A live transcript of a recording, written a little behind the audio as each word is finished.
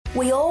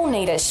We all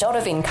need a shot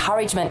of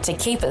encouragement to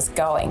keep us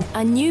going.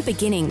 A new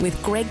beginning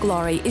with Greg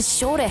Laurie is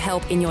sure to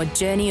help in your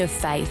journey of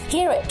faith.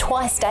 Hear it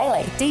twice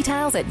daily.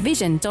 Details at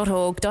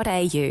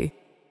vision.org.au.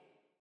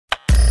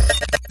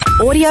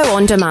 Audio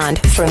on demand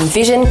from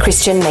Vision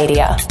Christian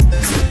Media.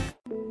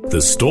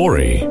 The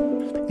story.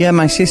 Yeah,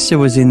 my sister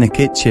was in the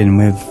kitchen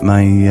with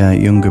my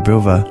younger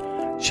brother.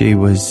 She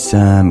was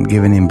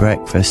giving him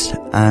breakfast,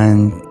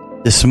 and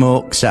the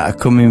smoke started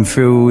coming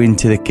through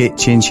into the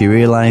kitchen. She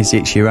realised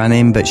it. She ran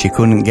in, but she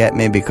couldn't get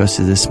me because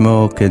of the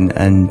smoke and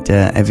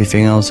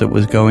everything else that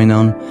was going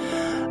on.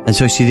 And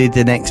so she did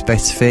the next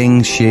best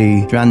thing.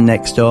 She ran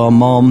next door.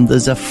 Mom,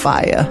 there's a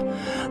fire.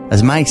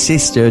 As my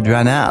sister had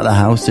ran out of the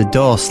house, the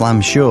door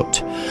slammed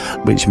shut,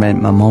 which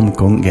meant my mom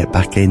couldn't get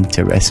back in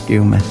to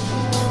rescue me.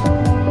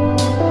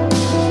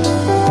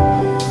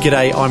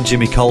 G'day, I'm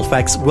Jimmy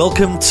Colefax.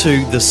 Welcome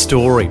to The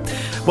Story.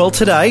 Well,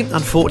 today,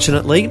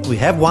 unfortunately, we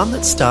have one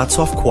that starts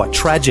off quite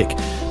tragic.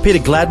 Peter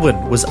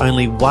Gladwin was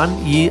only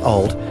 1 year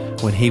old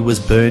when he was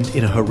burned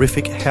in a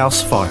horrific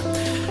house fire.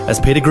 As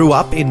Peter grew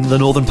up in the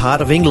northern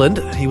part of England,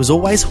 he was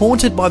always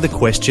haunted by the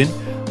question,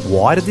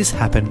 why did this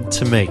happen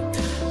to me?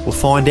 We'll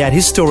find out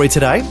his story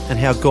today and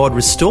how God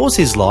restores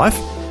his life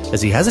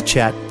as he has a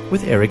chat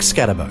with Eric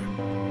Scatterbo.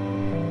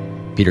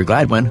 Peter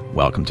Gladwin,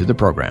 welcome to the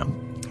program.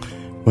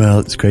 Well,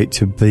 it's great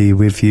to be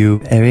with you,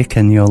 Eric,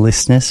 and your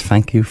listeners.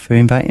 Thank you for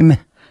inviting me.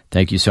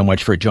 Thank you so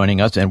much for joining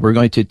us, and we're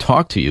going to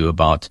talk to you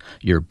about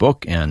your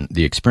book and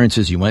the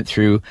experiences you went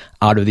through,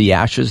 Out of the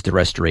Ashes, the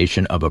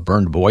restoration of a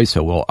burned boy.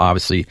 So we'll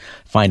obviously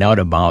find out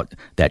about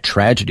that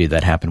tragedy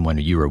that happened when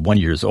you were 1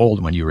 year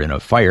old, when you were in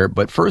a fire.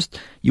 But first,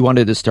 you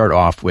wanted to start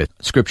off with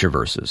scripture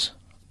verses.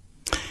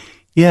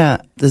 Yeah,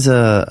 there's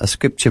a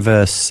scripture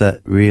verse that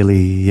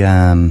really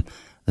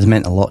has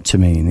meant a lot to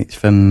me, and it's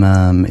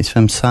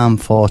from Psalm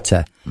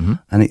 40,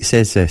 and it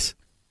says this: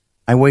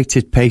 I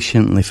waited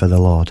patiently for the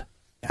Lord,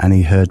 and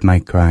he heard my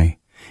cry.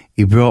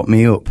 He brought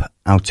me up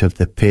out of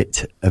the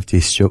pit of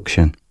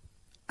destruction,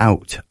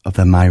 out of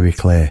the miry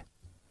clay.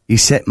 He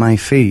set my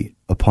feet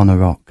upon a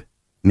rock,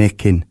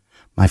 making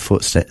my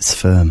footsteps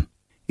firm.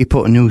 He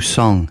put a new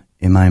song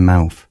in my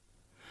mouth,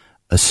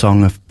 a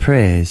song of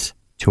praise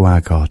to our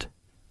God.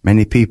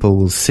 Many people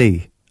will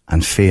see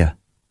and fear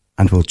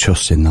and will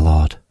trust in the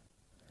Lord.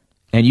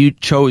 And you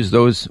chose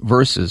those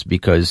verses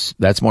because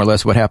that's more or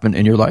less what happened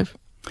in your life?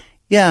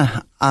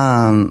 Yeah,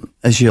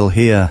 as you'll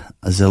hear,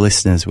 as the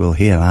listeners will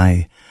hear,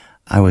 I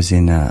was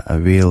in a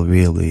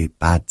really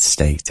bad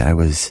state. I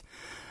was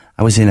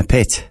in a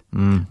pit,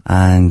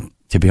 and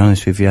to be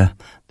honest with you,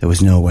 there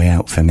was no way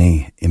out for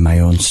me in my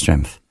own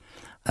strength.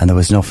 And there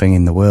was nothing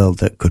in the world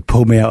that could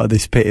pull me out of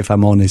this pit, if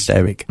I'm honest,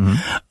 Eric.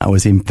 I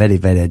was in very,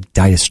 very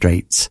dire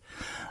straits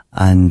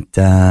and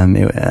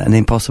an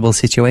impossible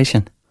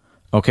situation.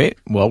 Okay,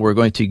 well, we're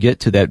going to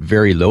get to that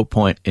very low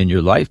point in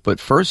your life, but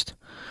first,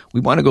 we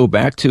want to go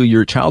back to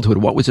your childhood.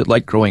 What was it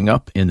like growing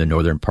up in the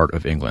northern part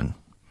of England?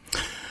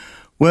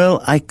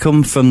 Well, I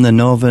come from the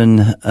northern,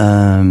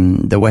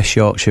 the West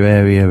Yorkshire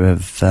area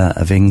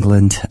of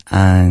England,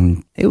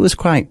 and it was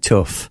quite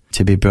tough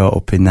to be brought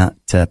up in that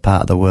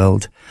part of the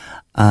world.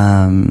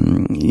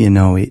 You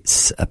know,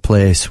 it's a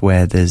place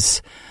where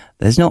there's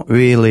not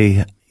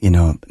really,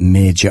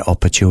 major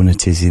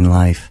opportunities in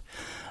life.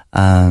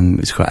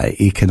 It's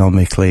quite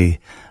economically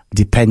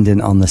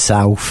dependent on the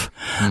south,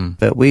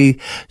 but we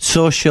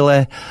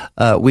socially,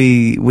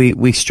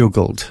 we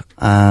struggled.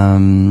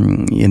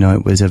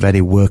 It was a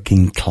very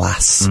working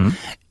class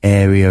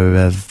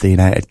area of the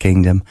United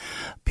Kingdom.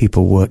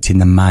 People worked in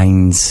the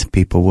mines,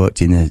 people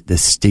worked in the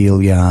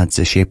steel yards,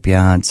 the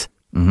shipyards.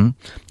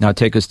 Now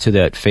take us to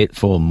that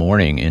fateful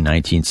morning in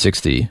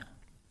 1960.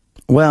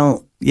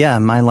 Well, yeah,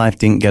 my life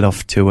didn't get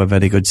off to a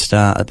very good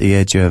start at the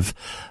age of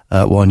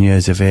 1 year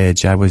of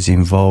age. I was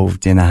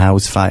involved in a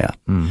house fire.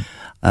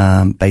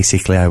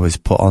 Basically, I was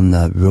put on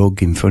the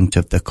rug in front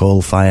of the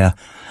coal fire,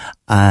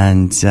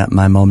 and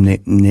my mum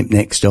nipped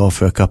next door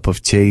for a cup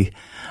of tea.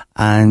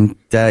 And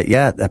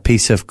a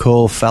piece of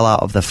coal fell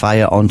out of the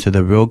fire onto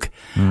the rug,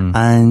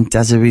 and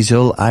as a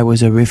result, I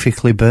was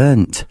horrifically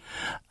burnt.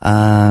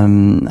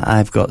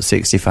 I've got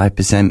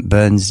 65%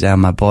 burns down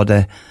my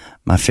body.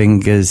 My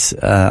fingers,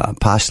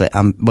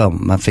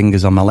 my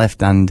fingers on my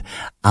left hand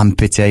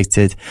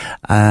amputated.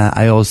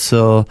 I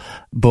also,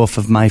 both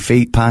of my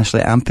feet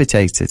partially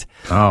amputated.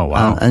 Oh,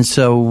 wow. And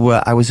so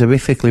I was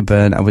horrifically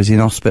burnt. I was in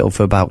hospital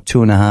for about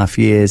 2.5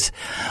 years,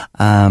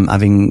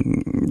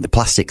 having the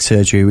plastic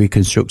surgery,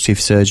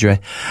 reconstructive surgery.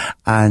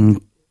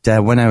 And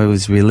when I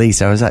was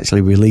released, I was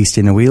actually released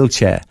in a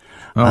wheelchair.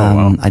 Oh,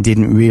 wow. I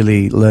didn't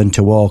really learn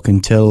to walk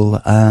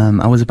until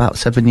I was about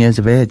 7 years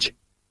of age.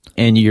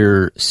 And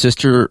your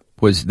sister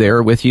was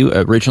there with you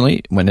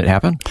originally when it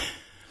happened?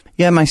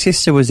 Yeah, my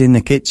sister was in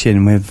the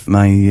kitchen with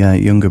my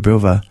younger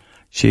brother.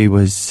 She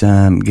was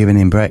giving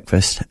him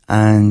breakfast,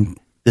 and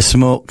the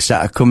smoke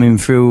started coming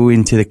through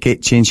into the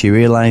kitchen. She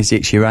realised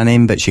it. She ran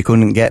in, but she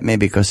couldn't get me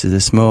because of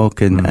the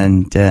smoke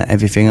and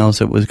everything else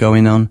that was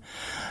going on.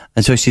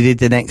 And so she did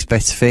the next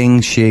best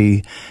thing.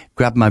 She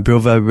grabbed my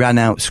brother, ran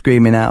out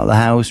screaming out of the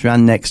house,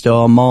 ran next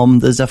door, Mum,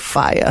 there's a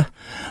fire.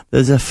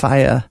 There's a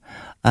fire.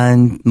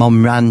 And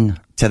Mum ran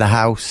to the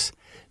house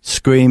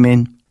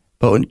screaming.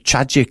 But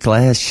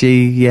tragically, as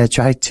she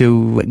tried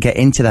to get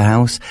into the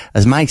house,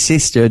 as my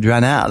sister had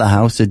ran out of the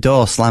house, the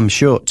door slammed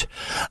shut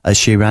as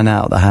she ran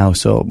out of the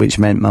house, which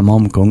meant my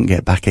mum couldn't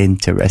get back in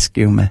to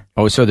rescue me.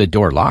 Oh, so the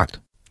door locked?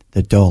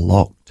 The door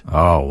locked.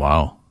 Oh,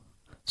 wow.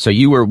 So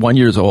you were 1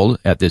 year old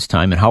at this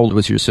time, and how old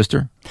was your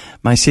sister?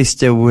 My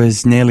sister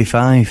was nearly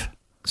 5.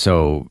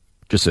 So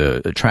just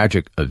a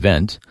tragic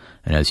event,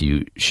 and as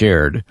you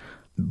shared,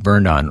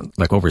 burned on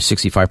like over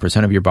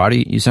 65% of your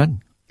body, you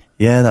said?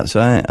 Yeah, that's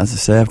right. As I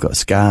say, I've got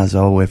scars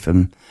all the way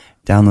from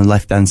down the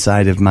left-hand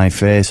side of my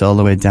face all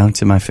the way down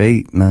to my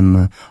feet.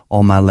 And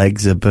all my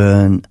legs are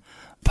burnt.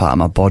 Part of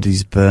my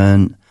body's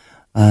burnt.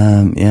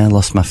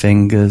 Lost my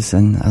fingers.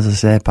 And as I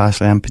say,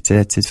 partially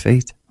amputated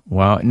feet.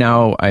 Wow.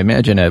 Now, I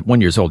imagine at 1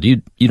 year old,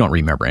 you don't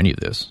remember any of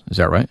this. Is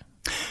that right?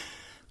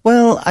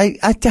 Well,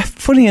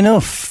 funny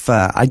enough,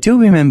 I do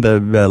remember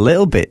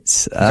little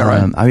bits.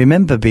 Right? I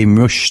remember being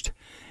rushed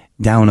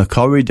down a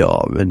corridor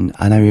and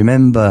I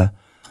remember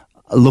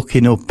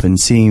looking up and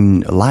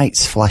seeing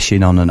lights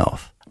flashing on and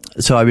off.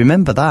 So I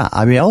remember that.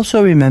 I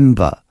also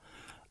remember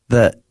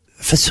that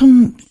for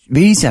some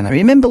reason, I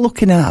remember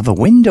looking out of a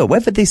window.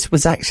 Whether this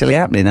was actually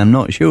happening, I'm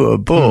not sure,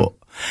 but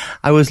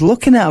I was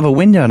looking out of a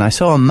window and I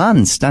saw a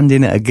man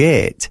standing at a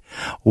gate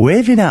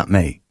waving at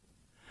me.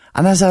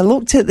 And as I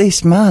looked at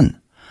this man,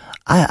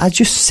 I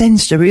just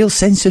sensed a real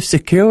sense of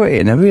security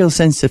and a real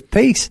sense of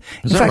peace.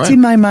 In fact, right?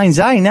 In my mind's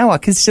eye now, I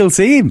can still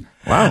see him.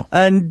 Wow.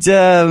 And,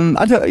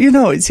 I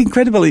don't, it's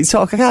incredible.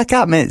 I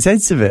can't make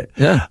sense of it.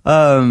 Yeah.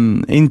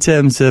 In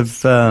terms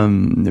of,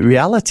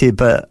 reality,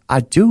 but I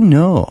do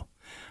know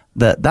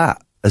that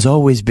has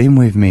always been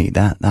with me,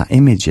 that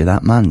image of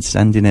that man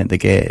standing at the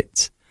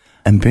gates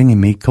and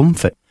bringing me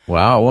comfort.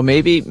 Wow. Well,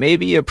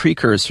 maybe a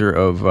precursor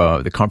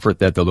of, the comfort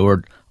that the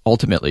Lord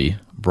ultimately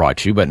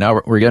brought you, but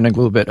now we're getting a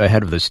little bit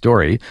ahead of the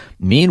story.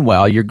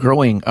 Meanwhile, you're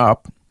growing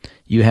up,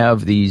 you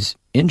have these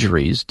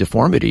injuries,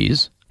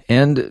 deformities,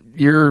 and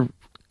you're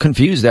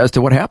confused as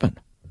to what happened.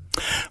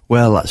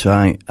 Well, that's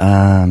right.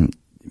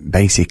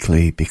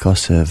 Basically,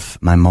 because of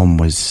my mum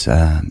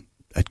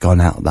had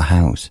gone out of the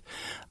house,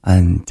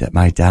 and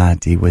my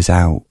dad, he was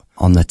out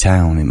on the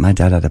town, and my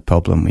dad had a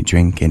problem with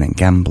drinking and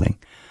gambling.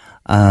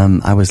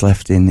 I was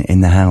left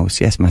in the house.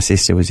 Yes, my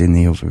sister was in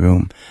the other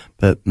room,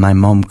 but my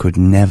mum could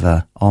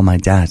never, or my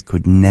dad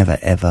could never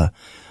ever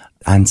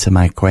answer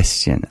my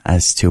question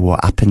as to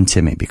what happened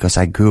to me, because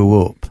I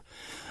grew up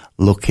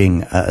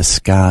looking at a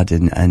scarred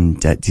and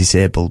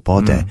disabled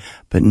body,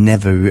 but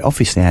never,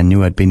 obviously I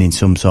knew I'd been in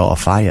some sort of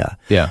fire,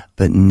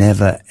 but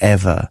never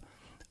ever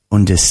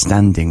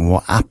understanding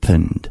what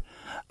happened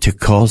to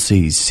cause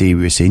these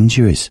serious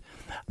injuries.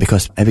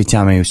 Because every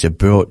time I used to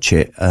broach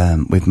it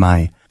with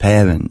my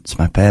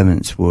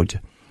parents would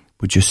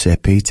just say,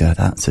 Peter,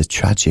 that's a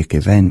tragic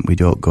event. We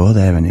don't go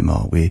there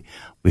anymore. We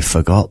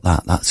forgot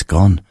that. That's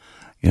gone.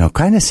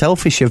 Kind of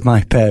selfish of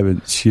my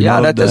parents.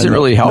 That doesn't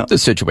really help the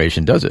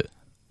situation, does it?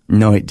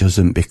 No, it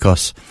doesn't,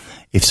 because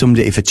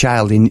if a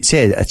child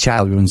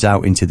runs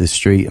out into the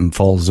street and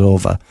falls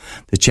over,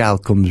 the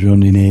child comes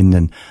running in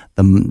and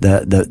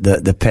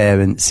the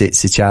parent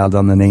sits the child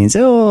on the knee and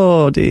says,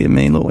 oh, dear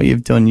me, look what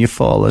you've done, you've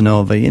fallen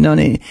over, and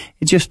it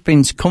just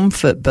brings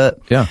comfort. But,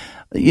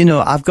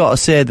 I've got to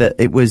say that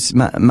it was,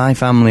 my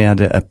family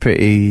had a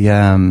pretty,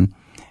 they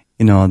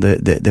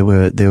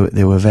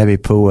were very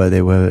poor.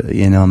 They were,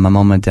 my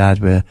mum and dad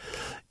were,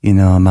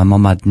 my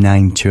mum had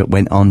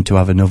went on to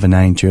have another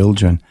 9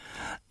 children.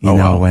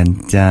 My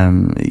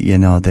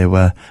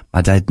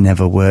dad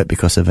never worked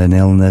because of an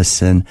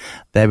illness, and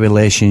their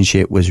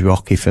relationship was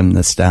rocky from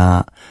the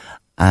start.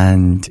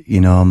 And,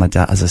 my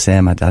dad, as I say,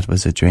 my dad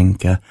was a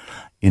drinker.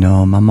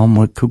 My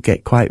mum could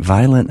get quite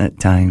violent at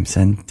times.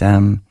 And,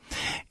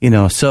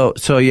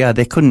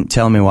 they couldn't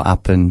tell me what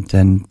happened.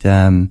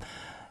 And,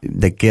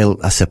 the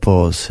guilt, I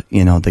suppose,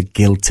 the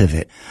guilt of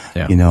it,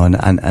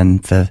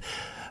 and for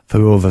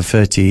over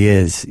 30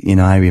 years,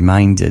 I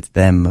reminded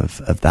them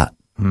of that,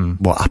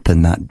 what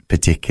happened that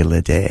particular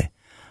day.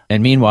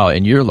 And meanwhile,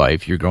 in your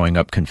life, you're growing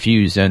up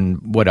confused,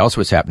 and what else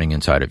was happening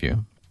inside of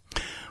you?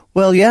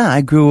 Well,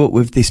 I grew up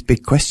with this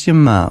big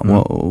question mark.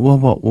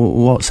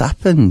 What's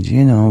happened?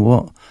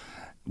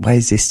 Why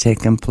is this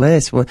taking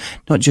place? Well,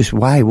 not just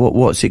why,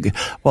 what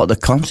are the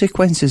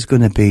consequences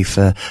going to be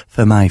for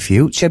my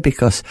future?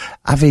 Because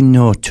having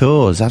no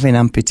toes, having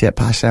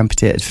partially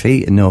amputated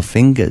feet and no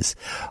fingers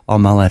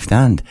on my left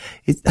hand,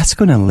 that's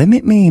going to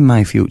limit me in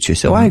my future.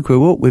 So I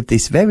grew up with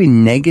this very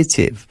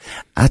negative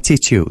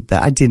attitude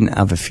that I didn't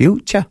have a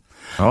future.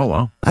 Oh,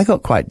 wow. I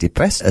got quite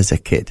depressed as a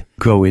kid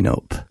growing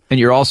up. And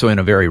you're also in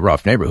a very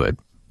rough neighborhood.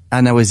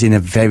 And I was in a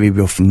very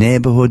rough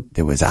neighborhood.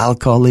 There was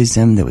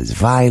alcoholism, there was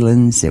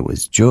violence, there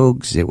was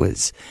drugs, there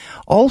was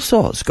all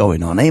sorts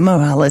going on,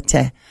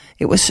 immorality.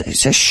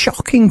 It's a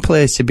shocking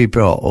place to be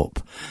brought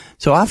up.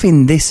 So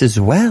having this as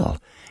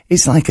well,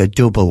 it's like a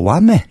double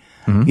whammy,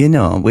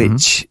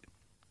 which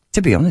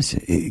to be honest,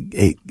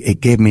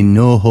 it gave me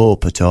no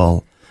hope at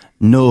all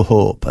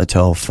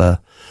for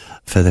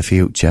the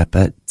future.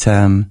 But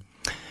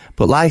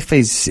life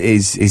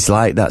is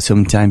like that.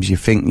 Sometimes you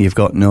think you've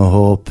got no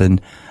hope, and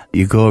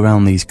you go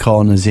around these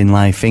corners in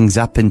life. Things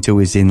happen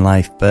to us in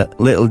life, but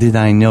little did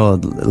I know,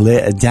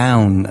 later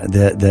down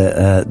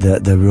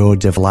the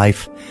road of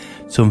life,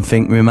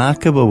 something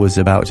remarkable was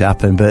about to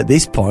happen. But at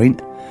this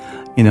point,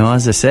 you know,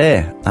 as I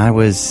say, I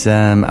was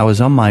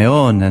on my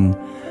own, and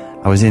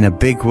I was in a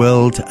big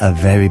world, a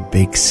very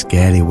big,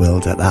 scary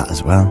world at that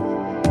as well.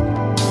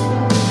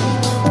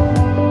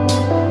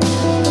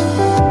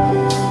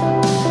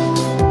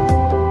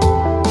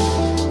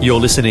 You're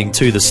listening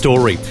to The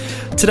Story.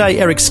 Today,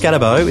 Eric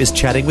Scatterbo is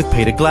chatting with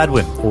Peter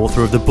Gladwin,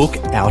 author of the book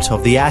Out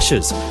of the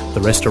Ashes,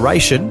 The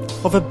Restoration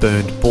of a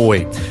Burned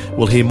Boy.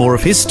 We'll hear more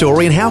of his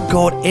story and how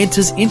God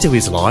enters into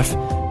his life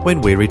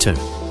when we return.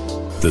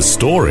 The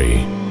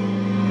Story.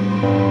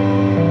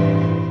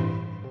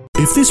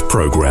 If this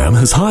program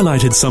has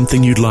highlighted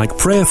something you'd like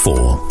prayer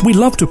for, we'd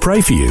love to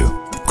pray for you.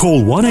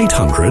 Call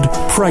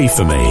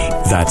 1-800-PRAY-FOR-ME.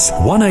 That's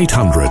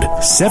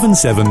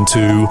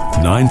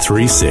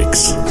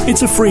 1-800-772-936.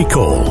 It's a free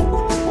call.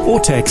 Or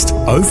text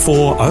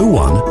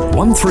 0401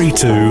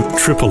 132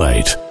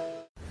 888.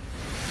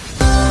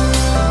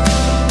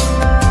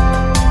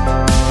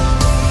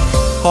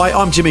 Hi,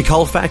 I'm Jimmy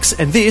Colefax,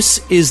 and this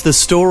is The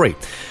Story.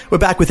 We're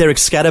back with Eric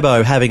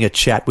Scatterbo having a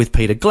chat with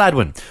Peter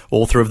Gladwin,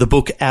 author of the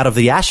book Out of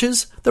the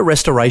Ashes, The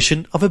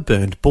Restoration of a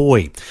Burned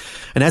Boy.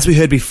 And as we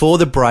heard before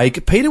the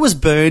break, Peter was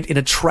burned in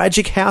a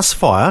tragic house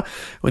fire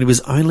when he was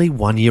only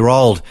 1 year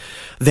old.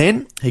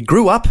 Then he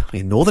grew up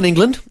in northern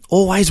England,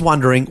 always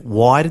wondering,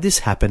 why did this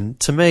happen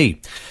to me?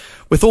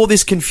 With all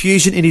this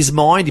confusion in his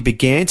mind, he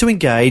began to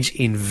engage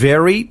in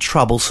very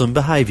troublesome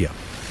behaviour.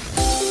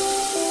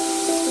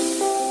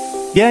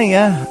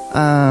 Yeah.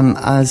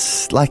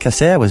 Like I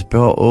say, I was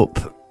brought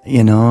up,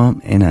 you know,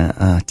 in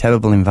a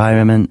terrible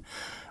environment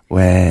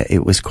where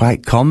it was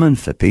quite common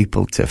for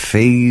people to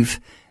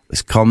thieve. It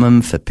was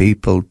common for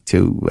people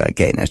to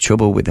get into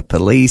trouble with the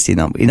police, you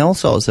know, in all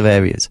sorts of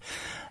areas.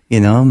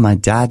 You know, my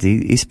dad,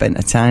 he spent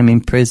a time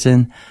in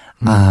prison.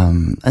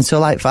 And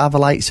so like father,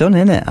 like son,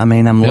 innit? I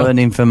mean, I'm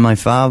learning from my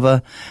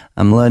father.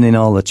 I'm learning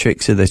all the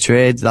tricks of the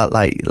trade,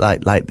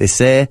 like they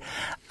say.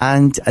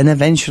 And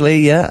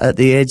eventually, at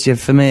the age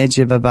of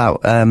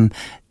about,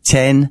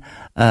 10,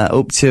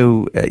 up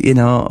to,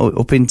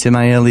 up into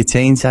my early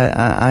teens,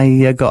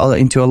 I got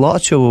into a lot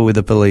of trouble with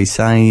the police.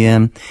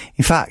 In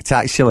fact,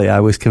 actually,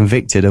 I was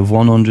convicted of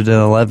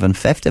 111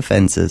 theft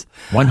offences.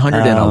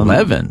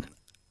 111?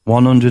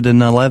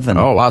 111.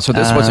 Oh, wow. So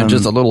this wasn't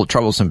just a little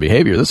troublesome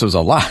behavior. This was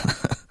a lot.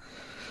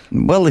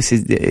 Well,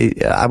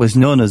 I was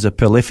known as a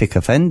prolific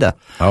offender.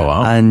 Oh,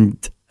 wow. And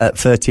at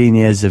 13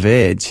 years of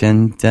age,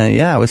 and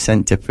I was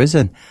sent to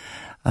prison.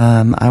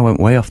 I went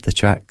way off the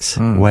tracks,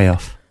 way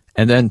off.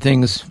 And then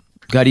things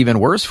got even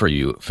worse for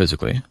you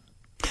physically.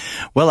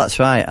 Well, that's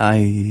right.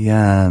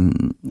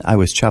 I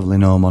was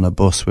travelling home on a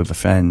bus with a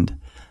friend.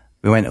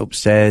 We went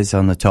upstairs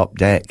on the top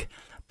deck.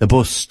 The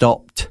bus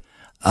stopped.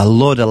 A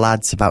load of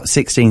lads, about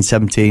 16,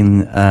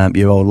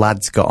 17-year-old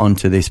lads got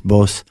onto this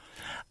bus,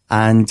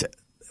 and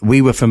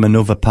we were from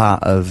another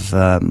part of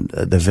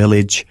the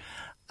village,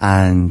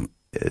 and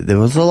there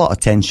was a lot of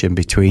tension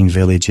between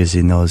villagers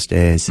in those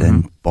days,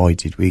 and boy,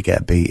 did we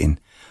get beaten.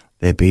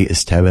 They beat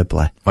us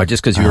terribly. Why,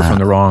 just because you were from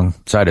the wrong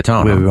side of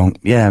town? We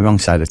were wrong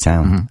side of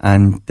town.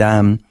 And,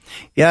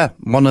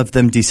 one of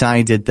them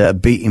decided that a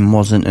beating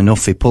wasn't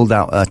enough. He pulled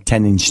out a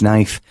 10-inch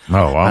knife.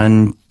 Oh, wow.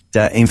 And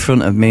in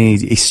front of me,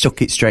 he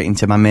stuck it straight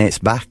into my mate's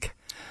back.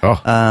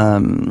 Oh.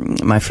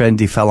 My friend,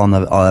 he fell on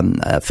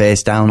the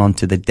face down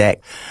onto the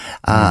deck.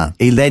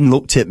 He then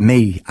looked at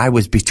me. I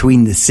was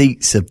between the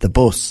seats of the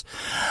bus,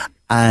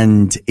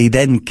 and he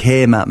then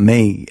came at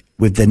me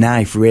with the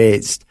knife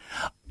raised.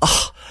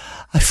 Oh,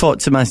 I thought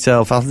to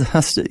myself, I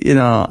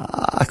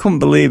couldn't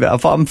believe it. I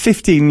thought, I'm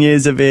 15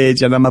 years of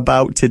age and I'm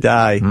about to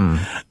die.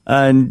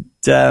 And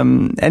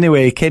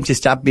anyway, he came to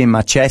stab me in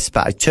my chest,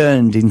 but I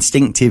turned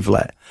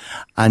instinctively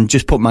and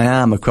just put my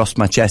arm across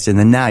my chest, and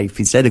the knife,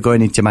 instead of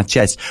going into my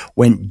chest,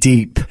 went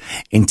deep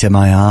into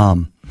my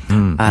arm.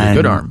 Your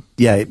good arm.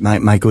 Yeah,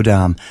 my good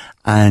arm.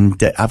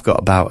 And I've got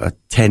about a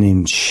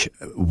 10-inch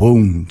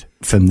wound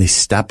from this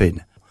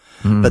stabbing.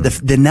 But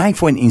the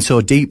knife went in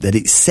so deep that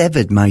it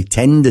severed my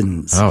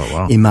tendons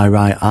in my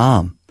right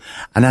arm.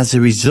 And as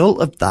a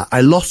result of that,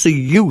 I lost the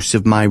use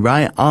of my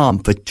right arm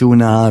for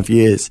 2.5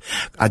 years.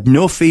 I had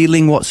no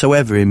feeling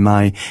whatsoever in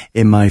my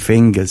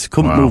fingers.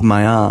 Couldn't move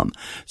my arm.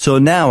 So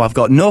now I've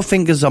got no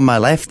fingers on my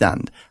left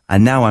hand,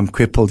 and now I'm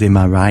crippled in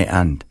my right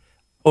hand.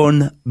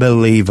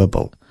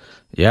 Unbelievable.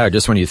 Yeah,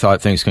 just when you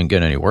thought things couldn't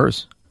get any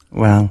worse.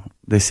 Well,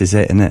 this is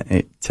it, isn't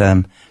it?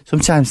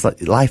 Sometimes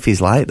life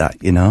is like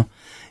that, you know.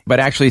 But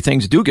actually,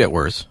 things do get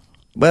worse.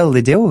 Well,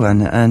 they do,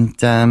 and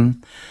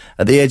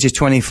at the age of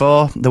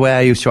 24, the way I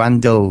used to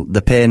handle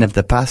the pain of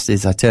the past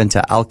is I turned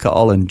to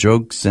alcohol and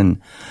drugs, and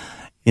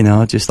you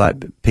know, just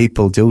like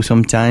people do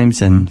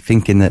sometimes, and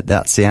thinking that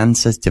that's the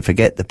answer, to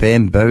forget the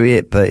pain, bury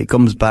it, but it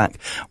comes back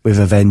with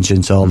a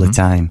vengeance all the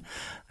time.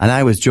 And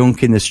I was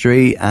drunk in the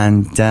street,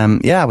 and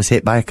I was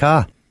hit by a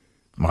car.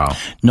 Wow.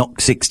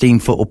 Knocked 16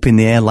 foot up in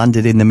the air,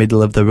 landed in the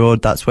middle of the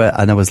road.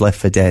 And I was left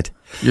for dead.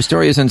 Your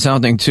story isn't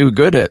sounding too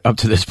good up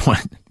to this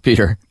point,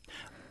 Peter.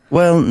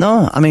 Well,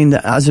 no, I mean,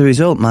 as a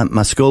result,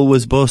 my skull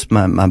was bust,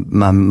 my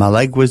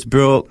leg was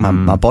broke,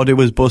 my body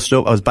was bust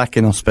up, I was back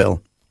in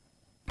hospital.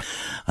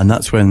 And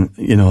that's when,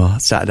 you know, I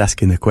started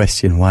asking the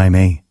question, why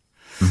me?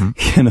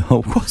 You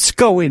know, what's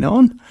going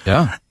on?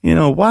 Yeah. You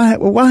know,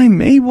 why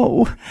me?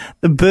 What,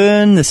 the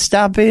burn, the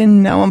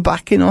stabbing, now I'm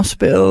back in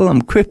hospital,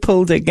 I'm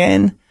crippled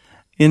again.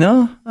 You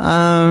know,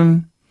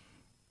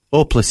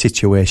 hopeless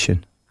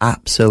situation,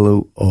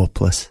 absolute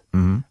hopeless.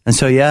 And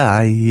so,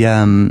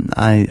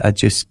 I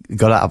just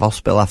got out of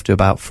hospital after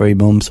about 3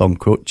 months on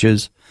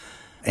crutches,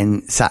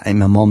 and sat in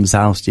my mum's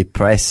house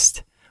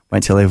depressed,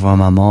 went to live with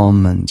my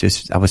mum, and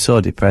I was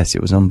so depressed,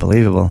 it was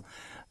unbelievable.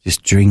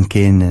 Just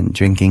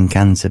drinking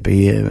cans of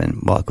beer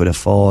and what I could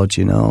afford,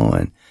 you know,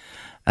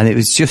 and it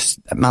was just,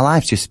 my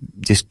life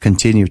just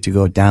continued to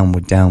go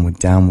downward.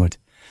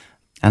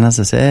 And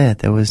as I say,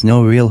 there was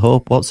no real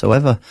hope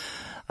whatsoever.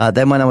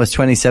 Then when I was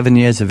 27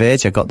 years of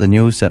age, I got the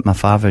news that my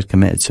father had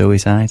committed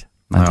suicide.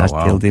 My dad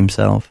killed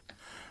himself.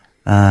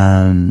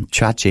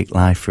 Tragic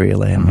life,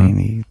 really. I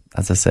mean,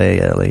 as I say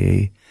earlier,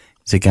 he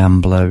was a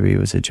gambler, he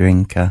was a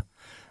drinker.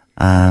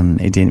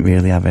 He didn't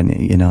really have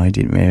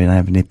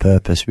any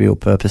purpose, real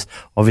purpose.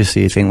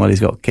 Obviously, you think, well, he's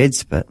got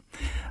kids, but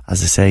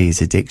as I say,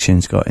 his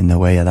addictions got in the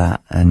way of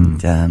that,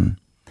 and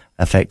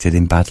affected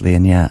him badly,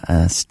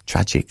 and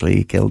tragically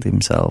he killed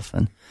himself,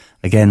 and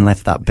again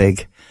left that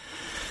big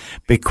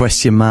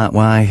question mark,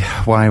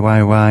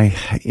 why,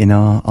 you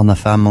know, on the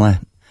family.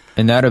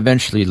 And that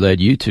eventually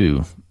led you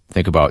to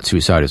think about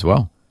suicide as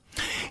well.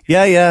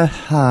 Yeah.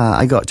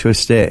 I got to a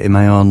state in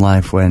my own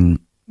life when,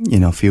 you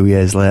know, a few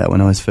years later,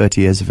 when I was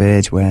 30 years of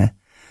age, where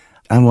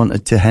I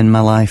wanted to end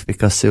my life,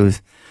 because there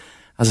was,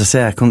 as I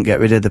say, I couldn't get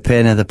rid of the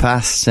pain of the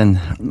past, and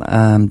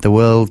there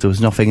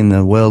was nothing in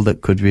the world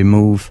that could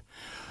remove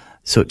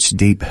such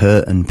deep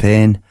hurt and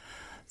pain.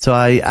 So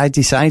I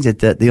decided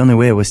that the only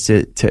way was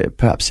to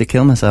perhaps to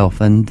kill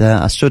myself, and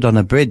I stood on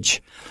a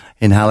bridge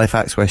in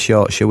Halifax, West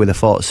Yorkshire, with the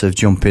thoughts of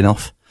jumping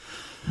off.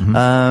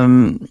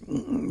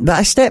 But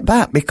I stepped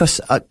back, because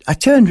I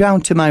turned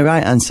round to my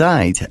right-hand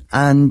side,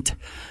 and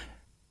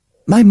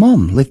my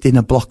mum lived in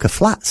a block of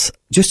flats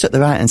just at the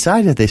right-hand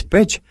side of this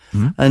bridge,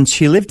 and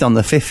she lived on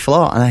the 5th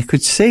floor, and I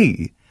could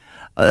see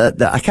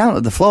that I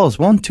counted the floors,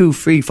 1, 2,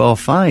 3, 4,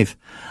 5.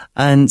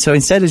 And so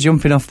instead of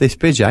jumping off this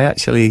bridge, I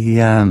actually,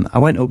 I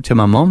went up to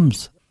my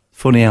mum's.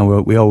 Funny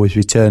how we always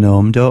return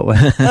home, don't we?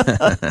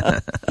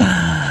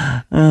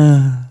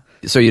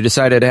 So you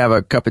decided to have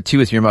a cup of tea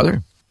with your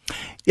mother?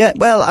 Yeah,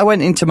 well, I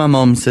went into my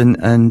mum's,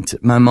 and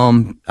my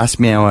mum asked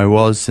me how I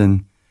was,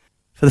 and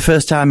for the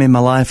first time in my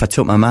life, I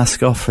took my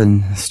mask off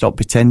and stopped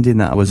pretending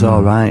that I was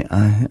all right.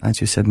 I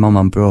just said, Mum,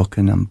 I'm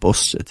broken, I'm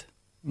busted.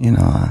 You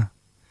know,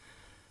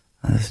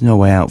 there's no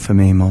way out for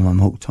me, Mum. I'm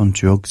hooked on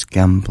drugs,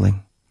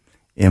 gambling,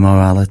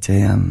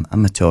 immorality.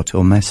 I'm a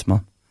total mess,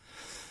 Mum.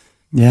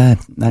 Yeah,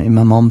 in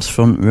my mum's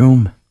front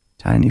room,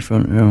 tiny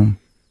front room.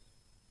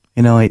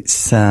 You know,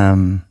 it's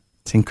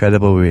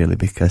incredible, really,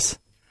 because,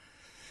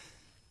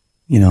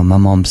 you know, my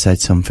mum said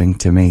something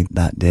to me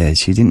that day.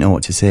 She didn't know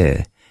what to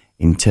say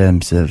in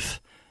terms of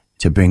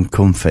to bring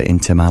comfort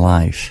into my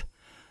life,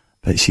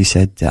 but she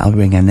said, I'll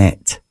bring a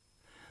net.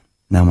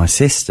 Now, my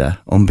sister,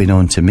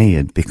 unbeknown to me,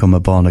 had become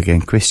a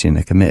born-again Christian,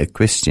 a committed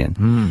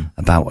Christian,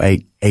 about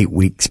eight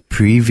weeks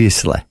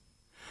previously.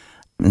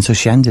 And so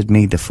she handed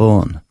me the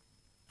phone,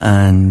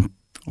 and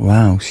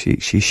wow, she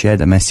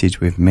shared a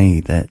message with me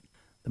that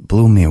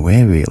blew me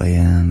away, really.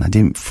 I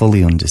didn't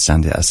fully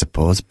understand it, I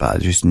suppose, but I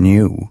just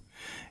knew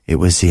it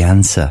was the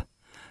answer.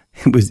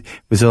 It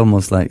was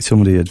almost like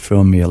somebody had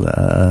thrown me a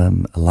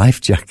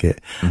life jacket,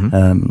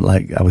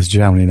 like I was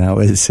drowning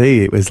out at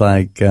sea. It was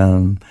like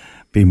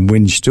being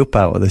winched up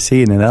out of the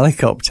sea in an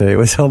helicopter. It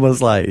was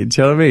almost like, do you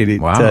know what I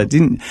mean? Wow.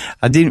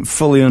 I didn't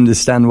fully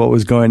understand what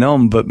was going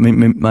on, but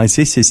my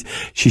sister,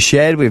 she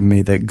shared with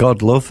me that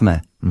God loved me,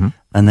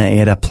 and that He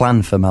had a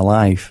plan for my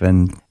life,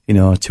 and you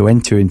know, to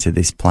enter into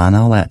this plan,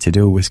 all I had to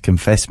do was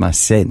confess my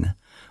sin.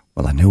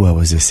 Well, I knew I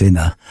was a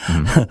sinner,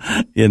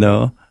 you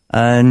know.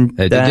 And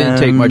it didn't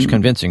take much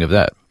convincing of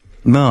that.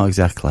 No,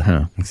 exactly.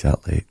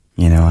 Exactly.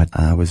 You know,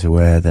 I was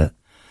aware that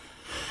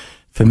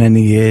for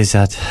many years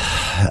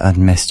I'd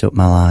messed up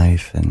my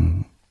life,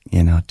 and,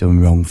 you know, done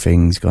wrong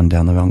things, gone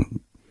down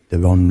the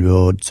wrong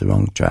roads, the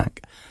wrong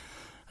track.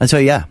 And so,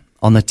 yeah,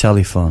 on the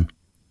telephone,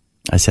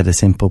 I said a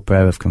simple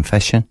prayer of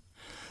confession,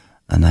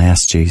 and I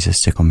asked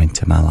Jesus to come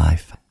into my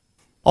life.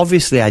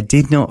 Obviously, I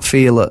did not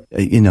feel,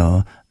 you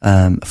know,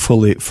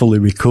 fully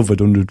recovered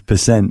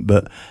 100%,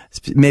 but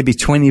maybe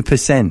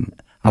 20%.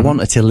 I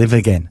wanted to live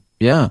again.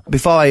 Yeah.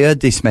 Before I heard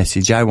this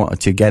message, I wanted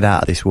to get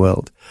out of this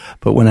world.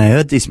 But when I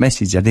heard this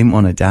message, I didn't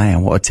want to die. I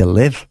wanted to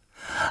live.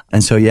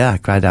 And so, yeah, I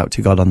cried out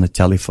to God on the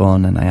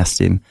telephone, and I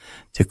asked Him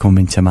to come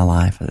into my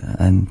life.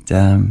 And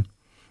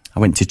I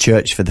went to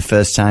church for the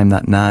first time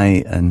that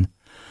night, and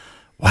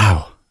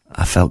wow,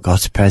 I felt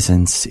God's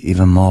presence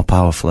even more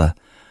powerfully.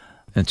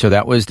 And so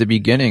that was the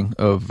beginning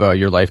of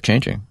your life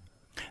changing.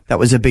 That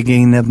was the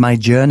beginning of my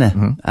journey.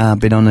 Mm-hmm. I've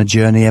been on a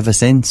journey ever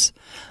since.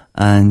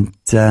 And,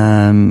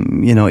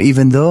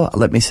 even though,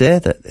 let me say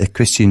that the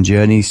Christian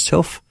journey is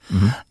tough,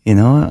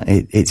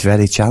 it's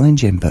very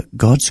challenging, but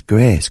God's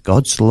grace,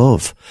 God's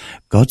love,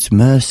 God's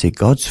mercy,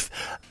 God's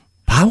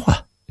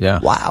power. Yeah.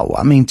 Wow.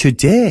 I mean,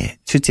 today,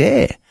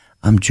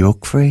 I'm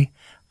drug free.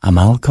 I'm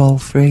alcohol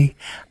free.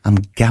 I'm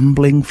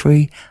gambling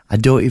free. I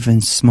don't even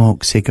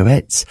smoke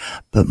cigarettes,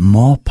 but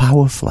more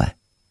powerfully,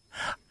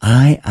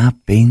 I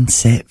have been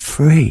set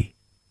free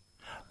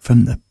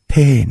from the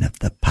pain of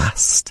the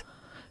past.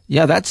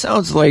 Yeah, that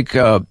sounds like,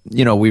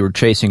 we were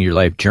tracing your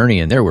life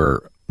journey, and there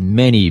were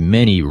many,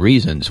 many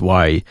reasons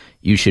why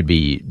you should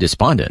be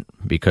despondent,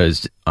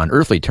 because on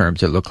earthly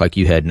terms, it looked like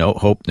you had no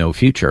hope, no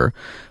future.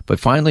 But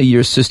finally,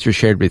 your sister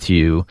shared with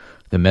you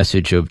the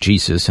message of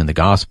Jesus and the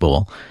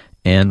gospel.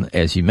 And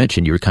as you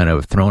mentioned, you were kind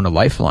of thrown a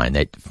lifeline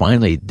that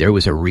finally there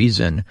was a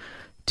reason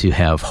to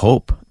have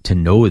hope, to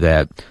know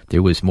that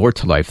there was more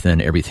to life than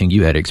everything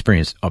you had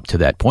experienced up to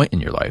that point in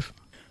your life.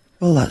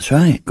 Well, that's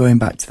right. Going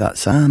back to that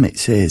psalm, it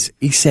says,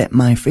 He set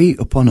my feet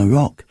upon a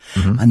rock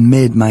and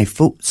made my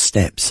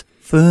footsteps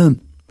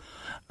firm.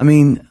 I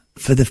mean,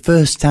 for the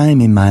first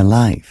time in my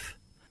life,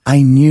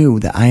 I knew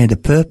that I had a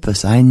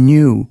purpose. I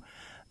knew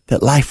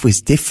that life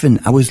was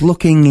different. I was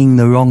looking in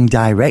the wrong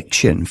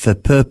direction for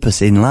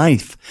purpose in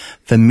life,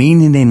 for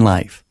meaning in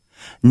life.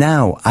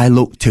 Now I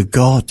look to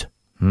God.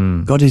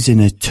 God is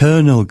an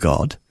eternal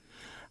God.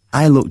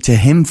 I look to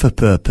Him for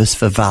purpose,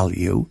 for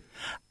value.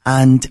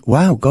 And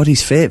wow, God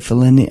is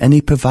faithful and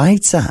He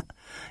provides that.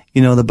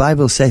 The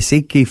Bible says,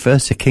 seek ye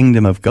first the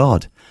kingdom of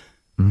God,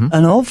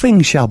 and all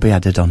things shall be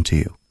added unto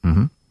you.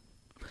 Mm-hmm.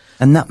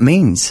 And that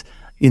means,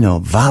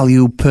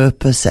 value,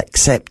 purpose,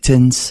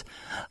 acceptance.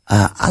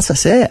 As I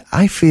say,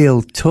 I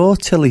feel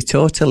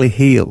totally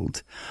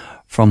healed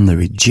from the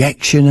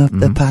rejection of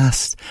the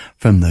past,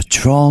 from the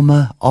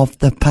trauma of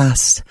the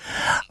past,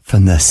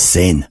 from the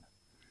sin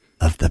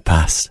of the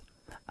past.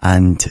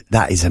 And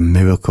that is a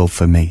miracle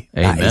for me.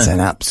 Amen. That is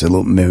an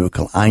absolute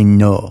miracle. I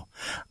know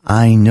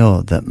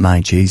that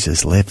my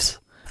Jesus lives.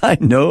 I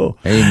know.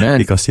 Amen.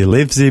 Because He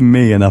lives in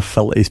me, and I've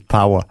felt His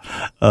power.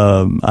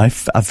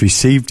 I've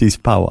received His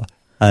power,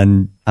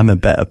 and I'm a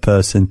better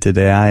person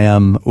today. I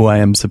am who I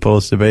am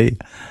supposed to be,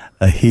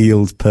 a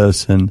healed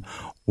person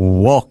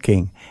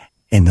walking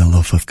in the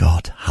love of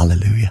God.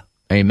 Hallelujah.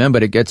 Amen.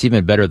 But it gets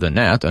even better than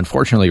that.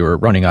 Unfortunately, we're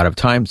running out of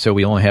time, so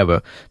we only have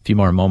a few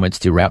more moments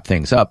to wrap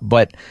things up.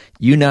 But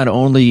you not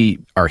only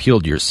are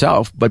healed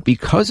yourself, but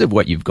because of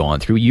what you've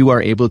gone through, you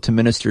are able to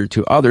minister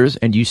to others,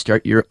 and you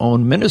start your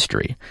own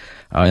ministry.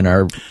 In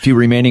our few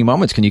remaining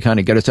moments, can you kind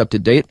of get us up to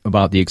date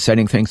about the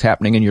exciting things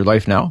happening in your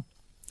life now?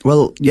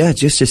 Well, yeah,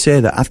 just to say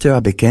that after I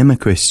became a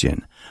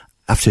Christian,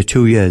 after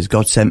 2 years,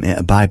 God sent me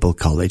to Bible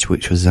college,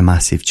 which was a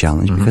massive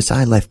challenge because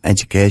I left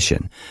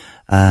education.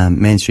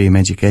 Mainstream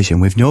education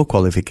with no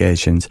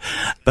qualifications.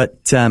 But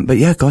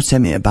yeah, God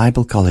sent me to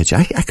Bible college.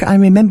 I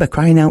remember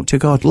crying out to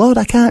God, Lord,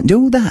 I can't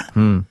do that.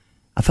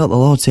 I felt the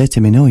Lord say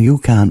to me, no, you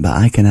can't, but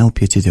I can help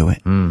you to do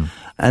it.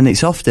 And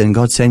it's often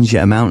God sends you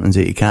to mountains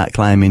that you can't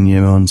climb in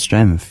your own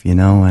strength,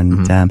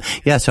 and,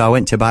 so I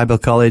went to Bible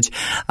college.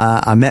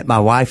 I met my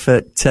wife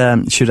at,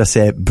 should I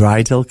say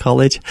bridal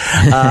college?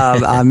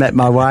 I met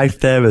my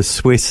wife there, a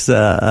Swiss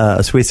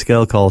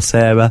girl called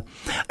Sarah.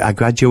 I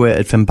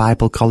graduated from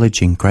Bible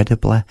college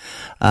incredibly.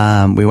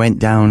 We went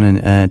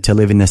down to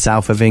live in the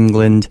south of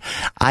England.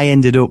 I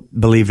ended up,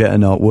 believe it or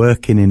not,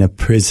 working in a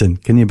prison.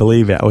 Can you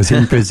believe it? I was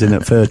in prison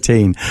at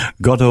 13.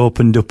 God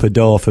opened up a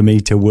door for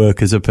me to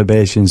work as a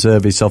probation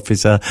service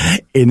officer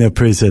in a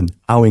prison.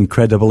 How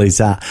incredible is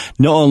that?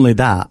 Not only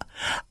that,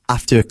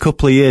 after a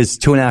couple of years,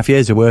 2.5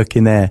 years of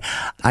working there,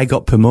 I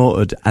got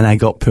promoted, and I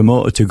got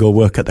promoted to go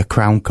work at the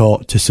Crown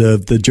Court to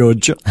serve the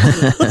judge.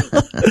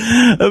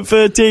 At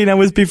 13, I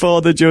was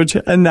before the judge,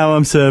 and now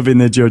I'm serving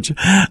the judge.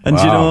 And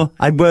wow.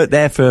 I worked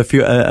there for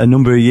a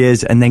number of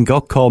years, and then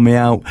God called me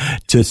out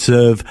to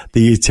serve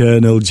the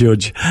eternal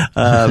judge.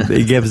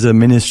 He gave us a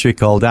ministry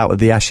called Out of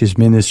the Ashes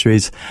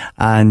Ministries.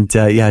 And,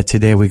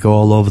 today we go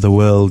all over the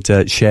world,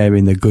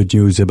 sharing the good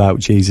news about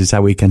Jesus,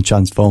 how He can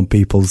transform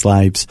people's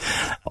lives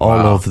all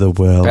over the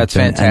world. That's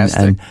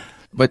fantastic.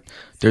 But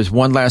there's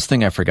one last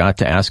thing I forgot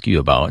to ask you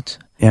about,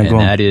 and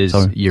that is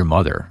your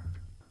mother.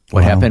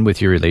 What happened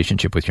with your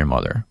relationship with your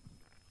mother?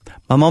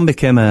 My mom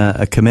became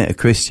a committed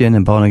Christian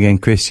and born-again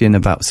Christian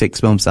about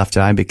 6 months after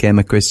I became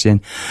a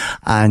Christian.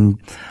 And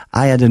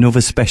I had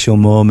another special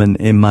moment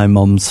in my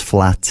mom's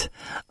flat.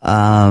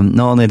 Not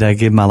only did I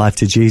give my life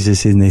to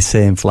Jesus in this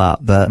same flat,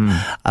 but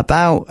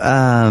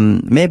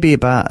maybe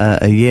about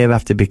a year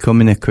after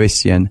becoming a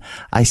Christian,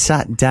 I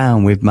sat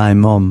down with my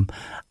mom,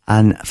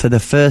 and for the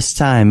first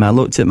time I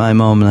looked at my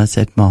mom and I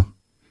said, Mom,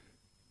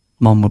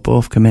 we're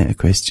both committed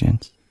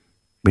Christians.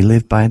 We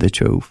live by the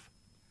truth.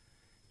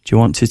 Do you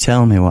want to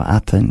tell me what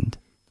happened?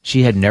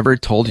 She had never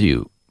told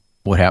you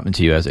what happened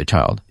to you as a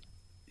child?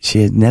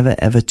 She had never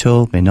ever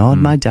told me, nor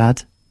my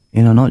dad,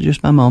 not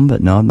just my mum,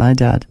 but nor my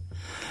dad.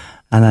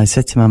 And I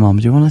said to my mum,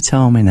 do you want to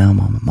tell me now,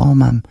 Mum?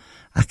 Mum,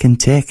 I can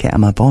take it.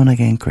 I'm a born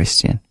again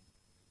Christian.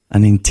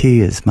 And in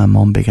tears, my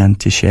mum began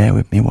to share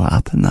with me what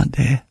happened that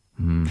day.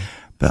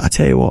 But I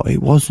tell you what,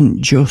 it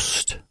wasn't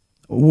just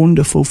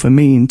wonderful for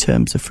me in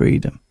terms of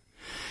freedom.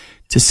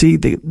 To see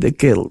the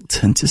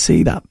guilt and to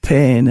see that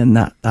pain and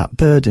that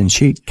burden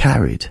she'd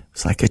carried.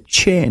 It's like a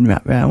chain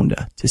wrapped round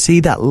her. To see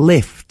that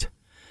lift.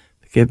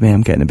 Forgive me,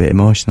 I'm getting a bit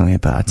emotional here,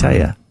 but I tell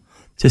you,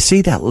 to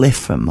see that lift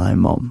from my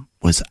mum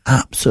was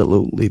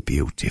absolutely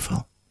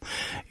beautiful.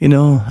 For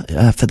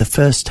the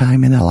first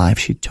time in her life,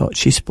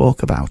 she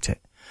spoke about it.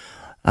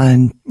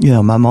 And,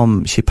 my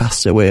mum, she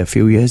passed away a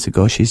few years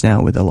ago. She's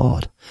now with the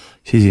Lord.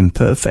 She's in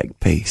perfect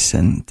peace.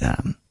 And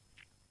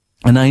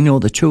I know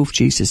the truth.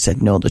 Jesus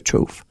said, know the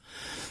truth.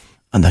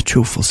 And the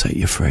truth will set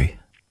you free.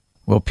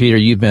 Well, Peter,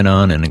 you've been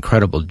on an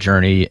incredible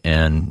journey,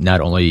 and not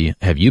only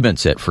have you been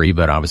set free,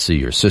 but obviously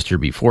your sister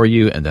before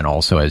you, and then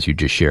also, as you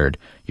just shared,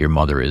 your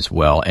mother as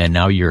well. And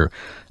now you're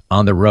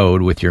on the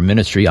road with your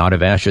ministry, Out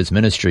of Ashes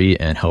Ministry,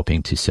 and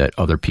helping to set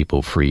other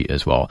people free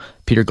as well.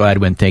 Peter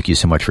Gladwin, thank you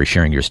so much for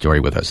sharing your story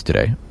with us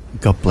today.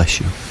 God bless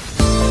you.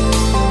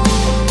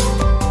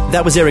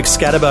 That was Eric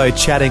Scatterbo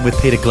chatting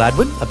with Peter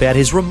Gladwin about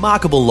his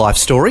remarkable life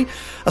story,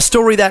 a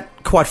story that,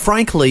 quite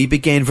frankly,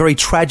 began very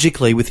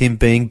tragically with him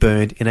being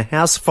burned in a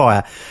house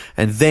fire,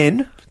 and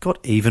then got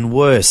even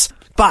worse.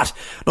 But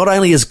not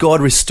only has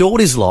God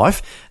restored his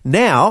life,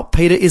 now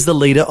Peter is the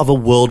leader of a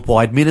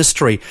worldwide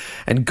ministry,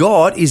 and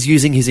God is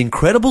using his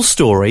incredible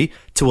story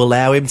to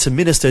allow him to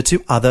minister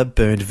to other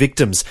burned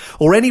victims,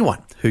 or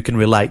anyone who can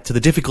relate to the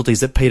difficulties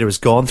that Peter has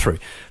gone through.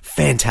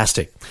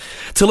 Fantastic.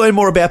 To learn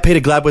more about Peter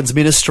Gladwin's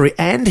ministry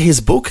and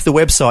his book, the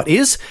website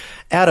is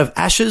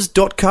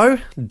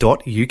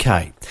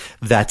outofashes.co.uk.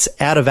 That's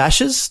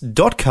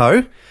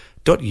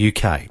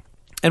outofashes.co.uk.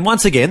 And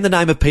once again, the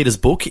name of Peter's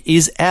book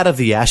is Out of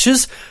the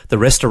Ashes, The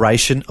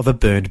Restoration of a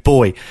Burned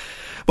Boy.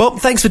 Well,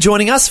 thanks for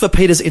joining us for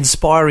Peter's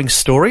inspiring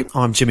story.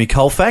 I'm Jimmy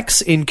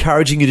Colefax,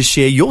 encouraging you to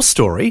share your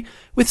story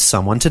with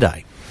someone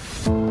today.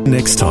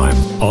 Next time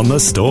on The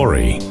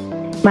Story.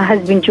 My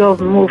husband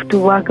Job moved to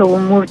Waka. We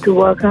moved to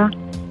Waka.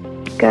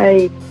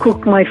 I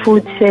cook my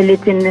food, sell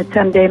it in the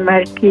Sunday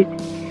market.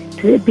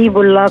 The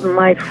people love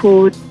my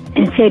food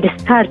and said,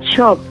 start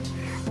shop.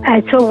 I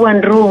saw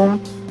one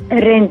room,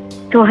 rent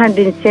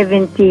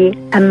 270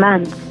 a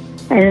month.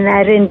 And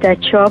I rent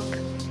that shop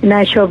and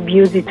I shop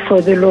use it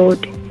for the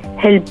Lord,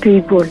 help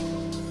people.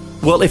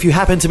 Well, if you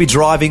happen to be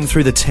driving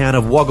through the town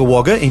of Wagga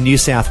Wagga in New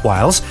South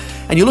Wales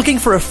and you're looking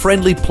for a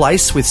friendly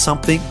place with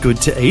something good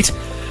to eat,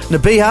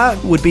 Nabiha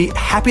would be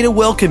happy to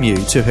welcome you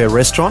to her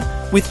restaurant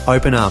with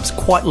open arms,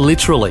 quite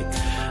literally.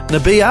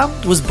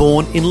 Nabiha was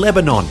born in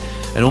Lebanon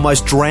and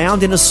almost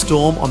drowned in a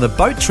storm on the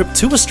boat trip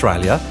to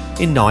Australia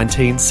in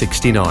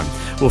 1969.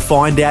 We'll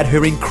find out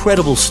her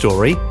incredible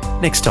story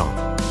next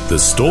time. The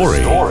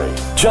Story.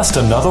 Just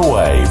another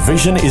way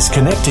Vision is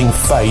connecting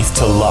faith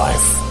to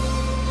life.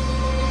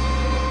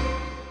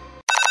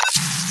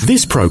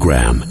 This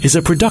program is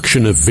a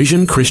production of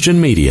Vision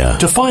Christian Media.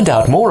 To find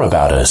out more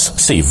about us,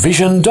 see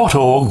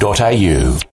vision.org.au.